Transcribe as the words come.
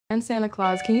And Santa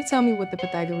Claus, can you tell me what the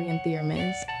Pythagorean theorem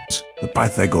is? The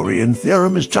Pythagorean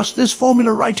theorem is just this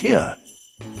formula right here.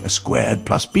 A squared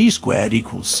plus b squared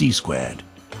equals c squared.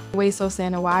 Wait, so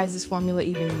Santa, why is this formula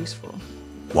even useful?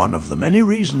 One of the many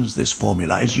reasons this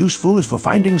formula is useful is for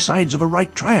finding sides of a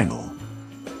right triangle.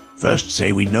 First,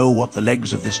 say we know what the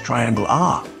legs of this triangle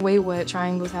are. Wait, what?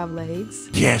 Triangles have legs?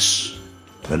 Yes,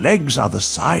 the legs are the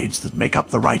sides that make up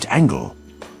the right angle.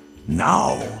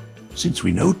 Now, since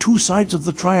we know two sides of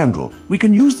the triangle, we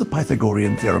can use the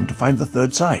Pythagorean theorem to find the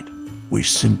third side. We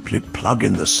simply plug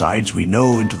in the sides we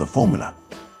know into the formula,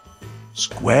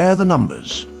 square the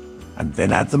numbers, and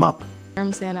then add them up.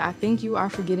 Santa, I think you are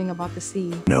forgetting about the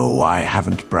C. No, I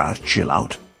haven't, bruh. Chill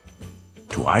out.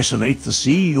 To isolate the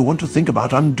c, you want to think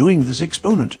about undoing this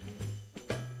exponent.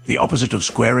 The opposite of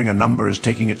squaring a number is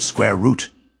taking its square root.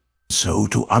 So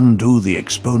to undo the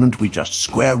exponent, we just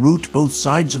square root both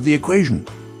sides of the equation.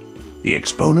 The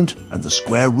exponent and the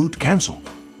square root cancel.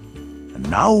 And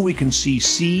now we can see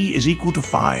c is equal to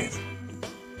 5.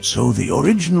 So the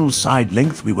original side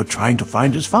length we were trying to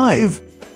find is 5.